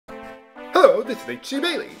Hello, this is H.C.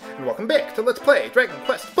 Bailey, and welcome back to Let's Play Dragon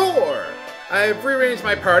Quest IV! I've rearranged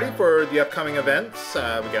my party for the upcoming events.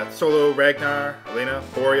 We got Solo, Ragnar, Elena,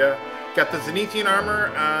 Boria. Got the Zenithian armor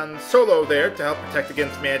on Solo there to help protect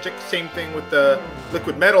against magic. Same thing with the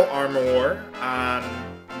liquid metal armor on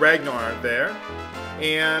Ragnar there.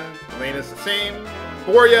 And Elena's the same.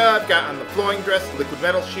 Boria, I've got on the flowing dress, liquid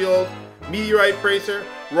metal shield, meteorite bracer.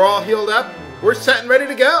 We're all healed up. We're set and ready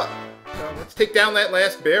to go. So let's take down that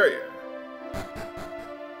last barrier.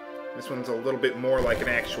 This one's a little bit more like an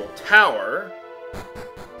actual tower.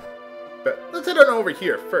 But let's head on over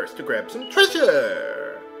here first to grab some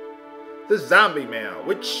treasure. The zombie mail,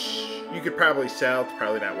 which you could probably sell. It's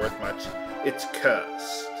probably not worth much. It's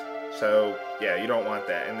cursed. So, yeah, you don't want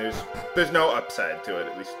that. And there's no upside to it,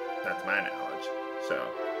 at least not to my knowledge. So,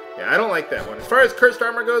 yeah, I don't like that one. As far as cursed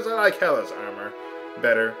armor goes, I like Hela's armor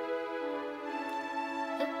better.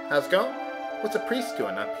 Yeah, how's it going? What's a priest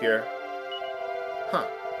doing up here? Huh.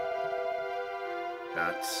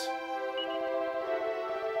 Nuts.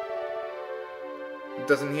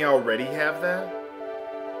 Doesn't he already have that?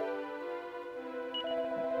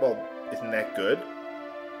 Well, isn't that good?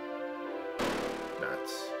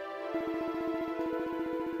 Nuts.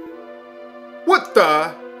 What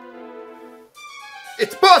the?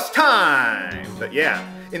 It's boss time! But yeah,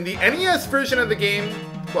 in the NES version of the game,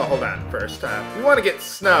 well, hold on first. We want to get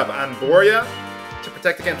Snub on Boria to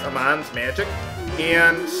protect against Amon's magic,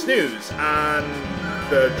 and Snooze on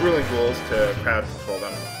the drooling ghouls to crowd control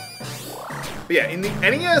them. But yeah, in the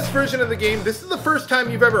NES version of the game, this is the first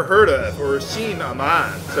time you've ever heard of or seen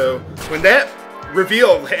Amon. So when that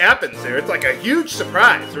reveal happens there, it's like a huge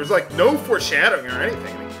surprise. There's like no foreshadowing or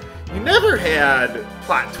anything. I mean, you never had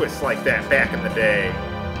plot twists like that back in the day.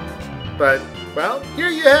 But, well, here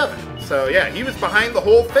you have it. So yeah, he was behind the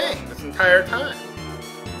whole thing this entire time.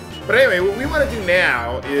 But anyway, what we want to do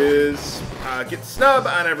now is get Snub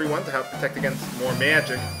on everyone to help protect against more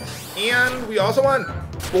magic. And we also want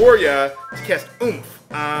Boria to cast Oomph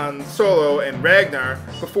on Solo and Ragnar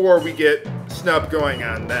before we get Snub going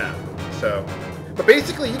on them. So, but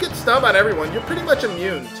basically, you get Snub on everyone, you're pretty much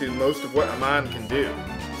immune to most of what Amon can do.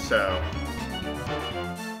 So,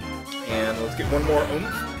 and let's get one more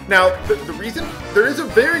Oomph. Now, the reason, there is a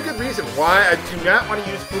very good reason why I do not want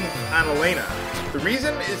to use Oomph on Elena. The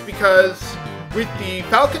reason is because with the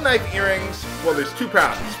Falcon Knife earrings, well, there's two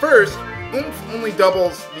problems. First, Oomph only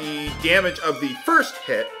doubles the damage of the first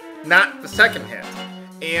hit, not the second hit.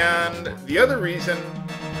 And the other reason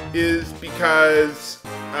is because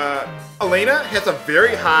Elena has a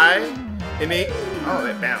very high innate... Oh,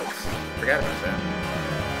 that bounced. Forgot about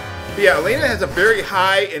that. But yeah, Elena has a very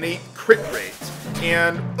high innate crit rate.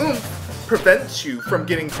 And Oomph prevents you from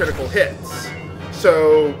getting critical hits.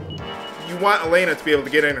 So you want Elena to be able to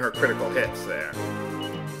get in her critical hits there.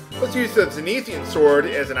 Let's use the Zenithian sword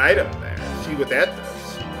as an item there. See what that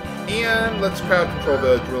does. And let's crowd control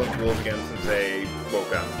the drooling ghouls again since they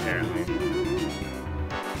woke up, apparently.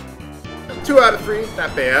 2 out of 3,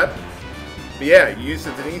 not bad. But yeah, you use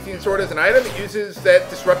the Zenithian sword as an item. It uses that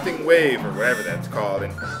disrupting wave, or whatever that's called,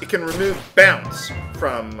 and it can remove bounce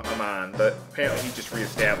from Amon, but apparently he just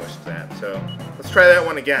reestablished that. So let's try that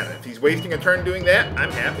one again. If he's wasting a turn doing that,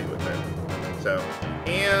 I'm happy with it. So,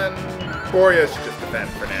 and Boria should just defend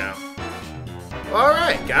for now.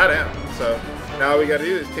 Alright, got him. So now all we gotta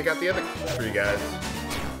do is take out the other 3 guys.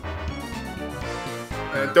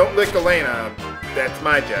 And don't lick Elena, that's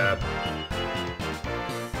my job.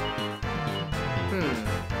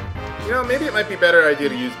 You know, maybe it might be a better idea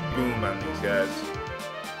to use Boom on these guys.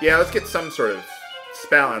 Yeah, let's get some sort of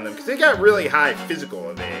spell on them, because they got really high physical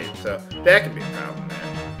evade, so that could be a problem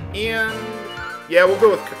there. And, yeah, we'll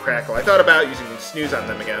go with Crackle. I thought about using Snooze on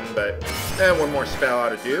them again, but one more spell ought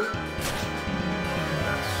to do.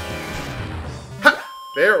 Ha!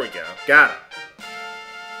 There we go. Got him.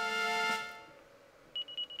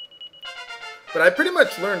 But I pretty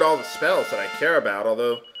much learned all the spells that I care about,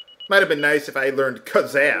 although it might have been nice if I learned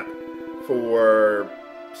Kazap for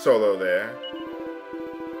Solo there.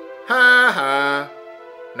 Ha ha.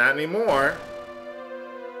 Not anymore.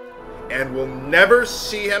 And we'll never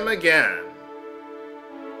see him again.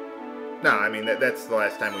 No, I mean, that's the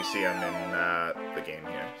last time we see him in the game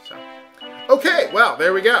here. So, okay, well,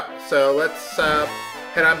 there we go. So let's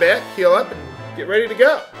head on back, heal up, and get ready to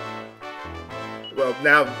go. Well,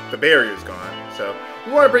 now the barrier's gone. So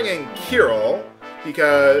we want to bring in Kirill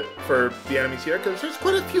because for the enemies here, because there's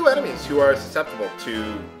quite a few enemies who are susceptible to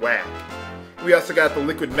whack. We also got the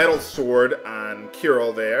liquid metal sword on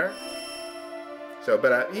Kirill there. So,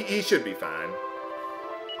 but he should be fine.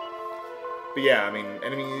 But yeah, I mean,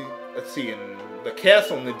 enemy, let's see, in the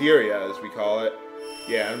Castle Nadiria, as we call it,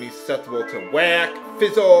 Yeah, enemies susceptible to whack,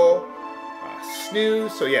 fizzle,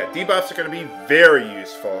 snooze. So yeah, debuffs are going to be very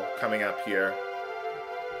useful coming up here.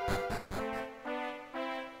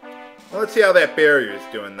 Well, let's see how that barrier is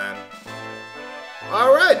doing then.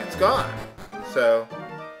 Alright, it's gone. So,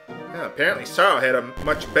 yeah, apparently Psaro had a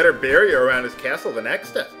much better barrier around his castle than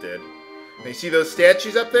Exdeath did. And you see those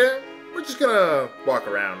statues up there? We're just gonna walk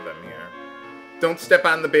around them here. Don't step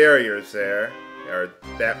on the barriers there, or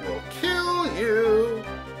that will kill you.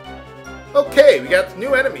 Okay, we got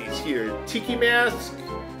new enemies here. Tiki Mask.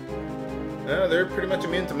 They're pretty much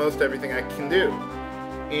immune to most everything I can do.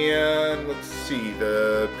 And let's see,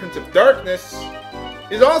 the Prince of Darkness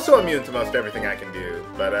is also immune to most everything I can do.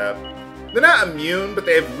 But they're not immune, but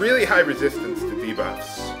they have really high resistance to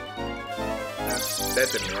debuffs. That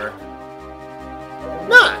didn't work.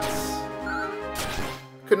 Nuts!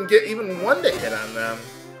 Couldn't get even one to hit on them.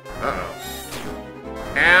 Uh-oh.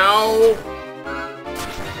 Ow!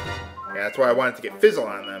 Yeah, that's why I wanted to get Fizzle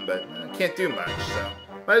on them, but I can't do much, so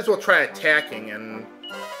might as well try attacking and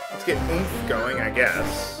let's get oomph going, I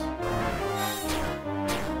guess.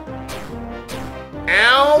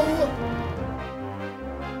 Ow!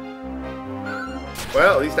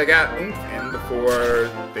 Well, at least I got oomph in before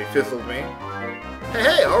they fizzled me.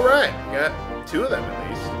 Hey, alright. Got two of them at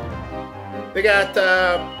least. They got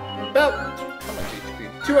about, how much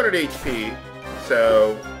HP? 200 HP,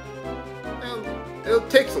 so it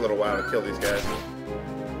takes a little while to kill these guys.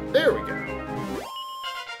 There we go.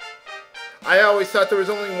 I always thought there was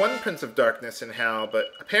only one Prince of Darkness in Hell, but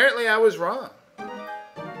apparently I was wrong.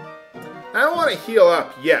 I don't want to heal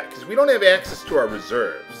up yet, because we don't have access to our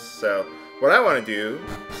reserves. So what I want to do,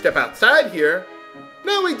 step outside here.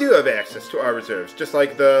 Now we do have access to our reserves, just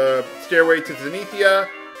like the Stairway to Zenithia.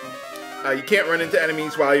 You can't run into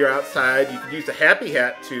enemies while you're outside. You could use the Happy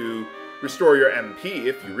Hat to restore your MP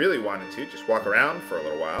if you really wanted to. Just walk around for a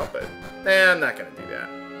little while, but I'm not going to do that.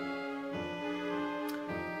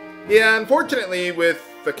 Yeah, unfortunately, with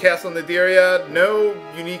the Castle Nadiria, no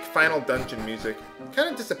unique final dungeon music. Kind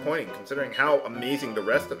of disappointing, considering how amazing the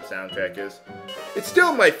rest of the soundtrack is. It's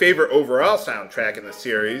still my favorite overall soundtrack in the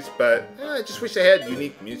series, but I just wish I had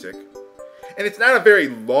unique music. And it's not a very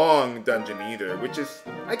long dungeon either, which is,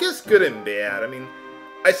 I guess, good and bad. I mean,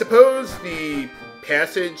 I suppose the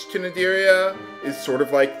passage to Nadiria is sort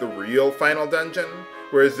of like the real final dungeon,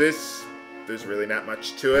 whereas this, there's really not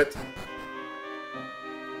much to it.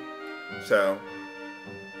 So,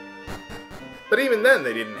 but even then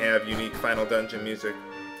they didn't have unique final dungeon music.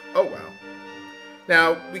 Oh well.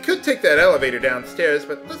 Now, we could take that elevator downstairs,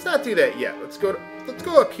 but let's not do that yet. Let's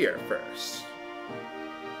go up here first.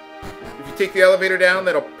 If you take the elevator down,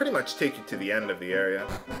 that'll pretty much take you to the end of the area.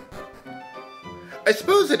 I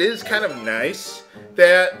suppose it is kind of nice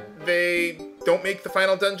that they don't make the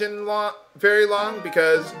final dungeon very long,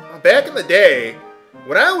 because back in the day,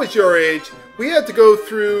 when I was your age, we had to go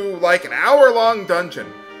through like an hour-long dungeon.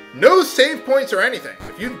 No save points or anything.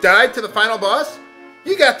 If you died to the final boss,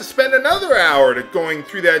 you got to spend another hour going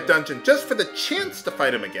through that dungeon just for the chance to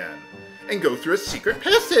fight him again and go through a secret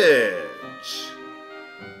passage.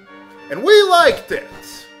 And we liked it.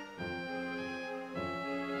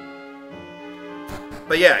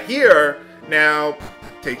 But yeah, here, now,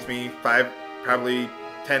 takes me probably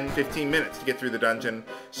 10, 15 minutes to get through the dungeon.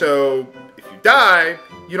 So, if you die,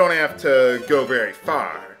 you don't have to go very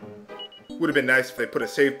far. Would have been nice if they put a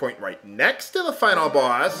save point right next to the final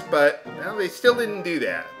boss, but well, they still didn't do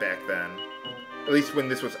that back then. At least when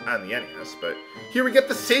this was on the NES. But here we get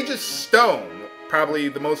the Sage's Stone, probably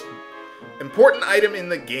the most important item in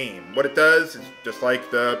the game. What it does is just like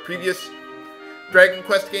the previous Dragon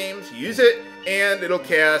Quest games, you use it and it'll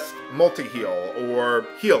cast multi-heal or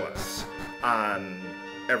heal us on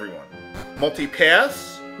everyone.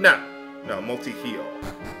 Multi-pass? No, multi-heal.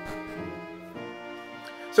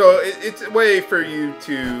 So it's a way for you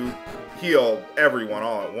to heal everyone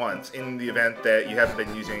all at once in the event that you haven't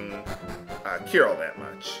been using Kirill that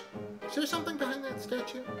much. Is there something behind that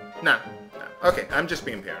statue? No. Okay, I'm just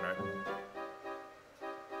being paranoid.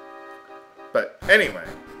 But anyway.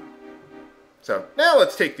 So now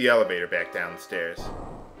let's take the elevator back downstairs.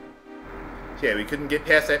 So yeah, we couldn't get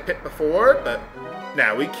past that pit before, but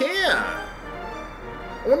now we can.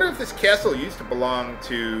 I wonder if this castle used to belong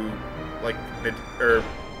to, like,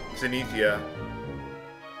 Zenithia,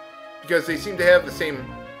 because they seem to have the same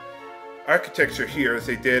architecture here as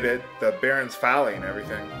they did at the Baron's Folly and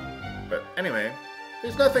everything. But anyway,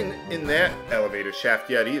 there's nothing in that elevator shaft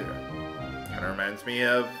yet either. Kind of reminds me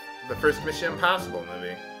of the first Mission Impossible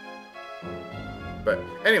movie. But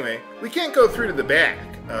anyway, we can't go through to the back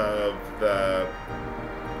of the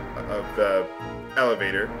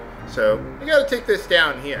elevator, So we gotta take this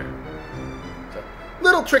down here. So,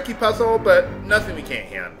 little tricky puzzle, but nothing we can't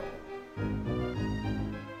handle.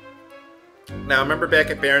 Now remember back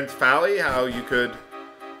at Baron's Folly how you could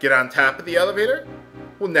get on top of the elevator?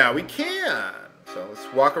 Well, now we can. So let's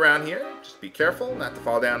walk around here. Just be careful not to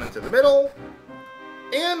fall down into the middle.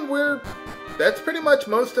 And that's pretty much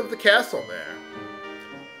most of the castle there.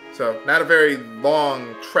 So not a very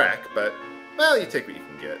long trek, but well, you take what you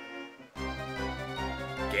can get.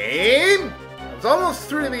 Game? I was almost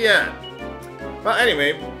through to the end. Well,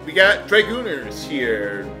 anyway, we got Dragooners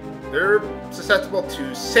here. They're susceptible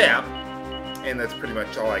to sap, and that's pretty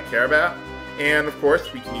much all I care about. And of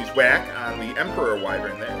course, we can use Whack on the Emperor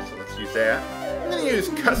Wyvern there, so let's use that. I'm gonna use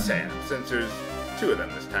Cussap, since there's 2 of them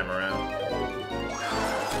this time around.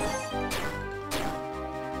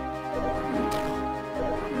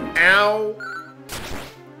 Ow!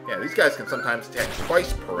 Yeah, these guys can sometimes attack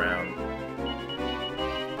twice per round.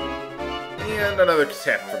 And another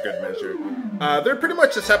Cussap for good measure. They're pretty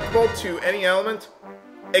much susceptible to any element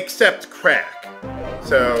except crack.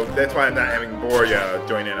 So that's why I'm not having Borya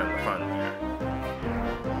join in on the fun here.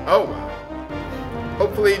 Oh well.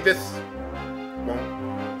 Hopefully this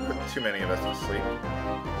won't put too many of us to sleep.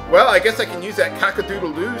 Well, I guess I can use that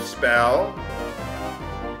cock-a-doodle-doo spell.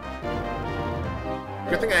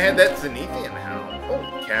 Good thing I had that Zenithian Hound.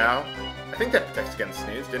 Holy cow. I think that protects against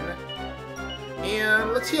snooze, didn't it?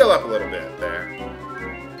 And let's heal up a little bit there.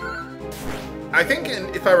 I think,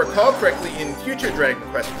 if I recall correctly, in future Dragon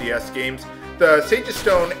Quest DS games, the Sage's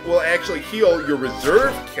Stone will actually heal your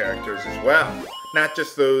reserve characters as well. Not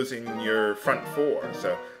just those in your front 4.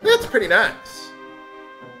 So that's pretty nice.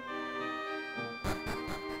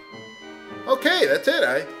 Okay, that's it.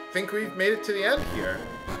 I think we've made it to the end here.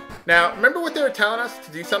 Now, remember what they were telling us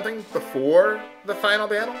to do something before the final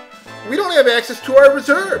battle? We don't have access to our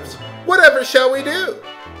reserves. Whatever shall we do?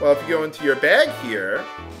 Well, if you go into your bag here,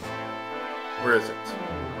 where is it?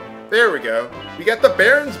 There we go. We got the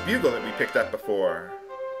Baron's Bugle that we picked up before.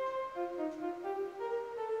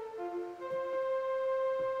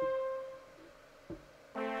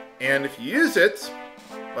 And if you use it,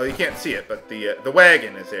 well, you can't see it, but the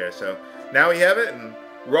wagon is there. So now we have it, and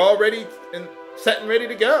we're all ready and set and ready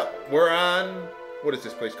to go. We're on, what is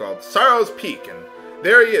this place called? Psaro's Peak, and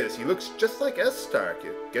there he is. He looks just like S-Stark.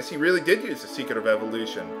 I guess he really did use the Secret of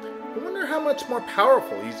Evolution. I wonder how much more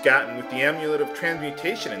powerful he's gotten with the Amulet of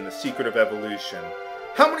Transmutation in the Secret of Evolution.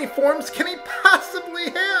 How many forms can he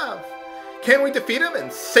possibly have? Can we defeat him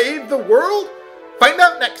and save the world? Find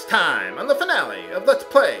out next time on the finale of Let's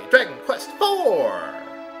Play Dragon Quest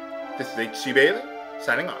IV. This is HC Bailey,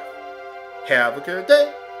 signing off. Have a good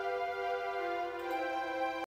day.